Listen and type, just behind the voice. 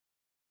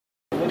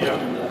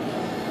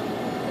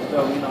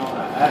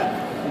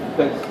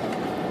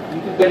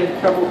you get in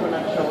trouble for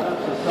not showing up.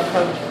 So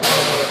sometimes,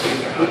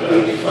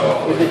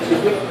 if it's a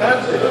good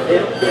concert, they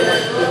don't get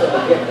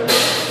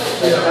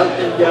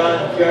Elton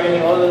John, Journey,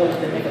 all of them,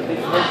 they make a big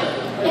mess of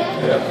it.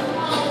 Yeah.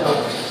 So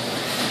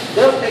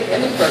they'll take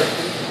any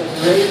person,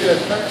 because raise their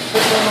turn,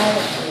 put them on.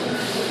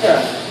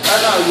 Yeah, I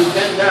know you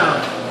bend down,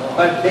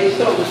 but they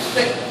sold a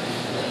stick.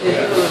 They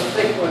sold a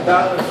stick for $1.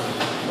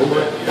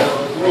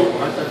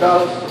 It's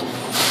 $1.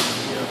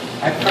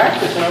 I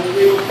practice and I was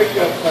able to pick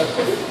up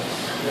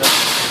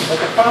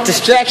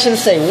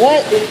distractions say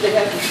what?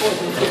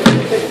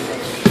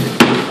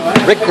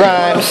 Rick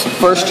Grimes,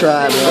 first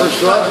try, bro.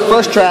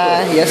 First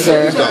try, yes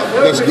sir.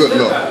 That's good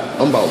luck.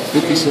 I'm about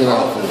 50 cents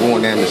out from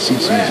going down to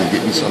CC's and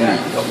getting me something to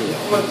eat.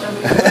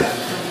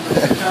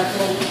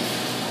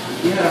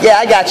 Yeah,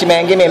 I got you,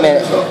 man. Give me a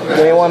minute.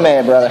 Give me 1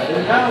 minute, brother.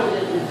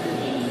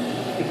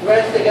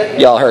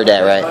 Y'all heard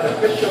that, right?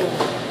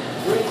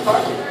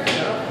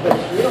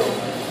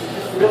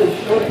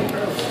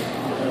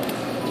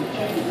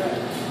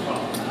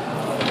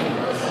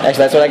 Actually,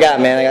 that's what I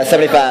got, man. I got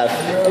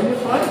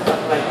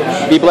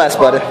 75. Be blessed,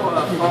 brother.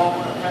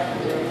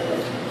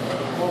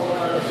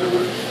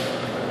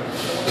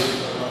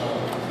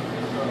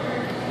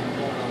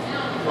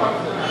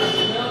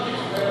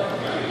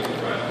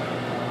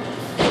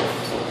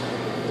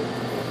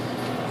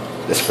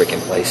 This freaking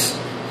place.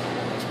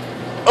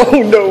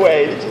 Oh, no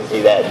way. Did you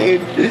see that,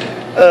 dude?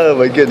 Oh,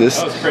 my goodness.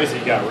 That was crazy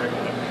you got Rick.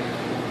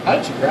 How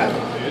did you grab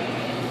it, dude?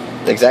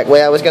 The exact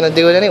way I was going to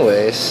do it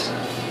anyways.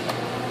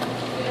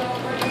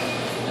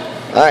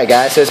 Alright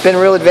guys, so it's been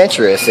real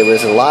adventurous. There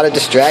was a lot of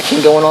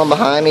distraction going on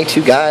behind me.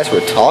 2 guys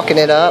were talking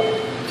it up.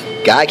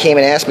 Guy came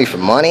and asked me for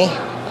money.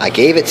 I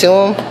gave it to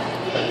him.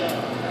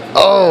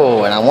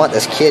 Oh, and I want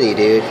this kitty,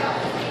 dude.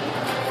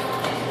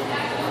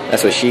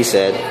 That's what she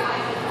said.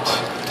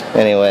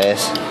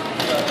 Anyways.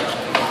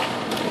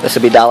 This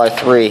will be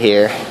 $3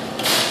 here.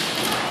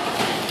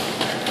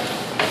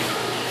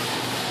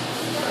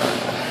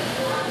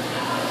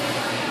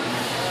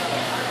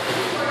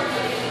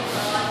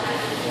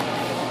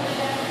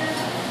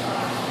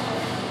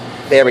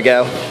 There we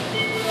go. No,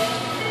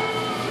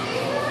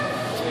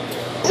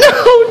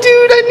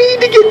 dude, I need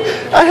to get...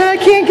 I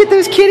can't get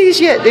those kitties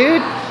yet,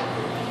 dude.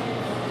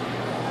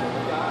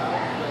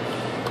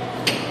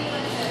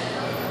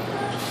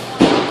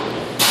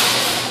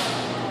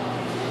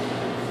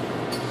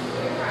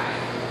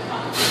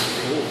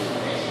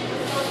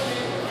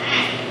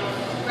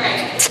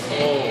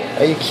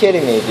 Are you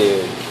kidding me,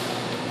 dude?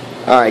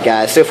 Alright,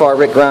 guys, so far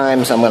Rick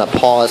Grimes. I'm going to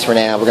pause for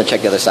now. We're going to check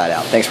the other side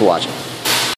out. Thanks for watching.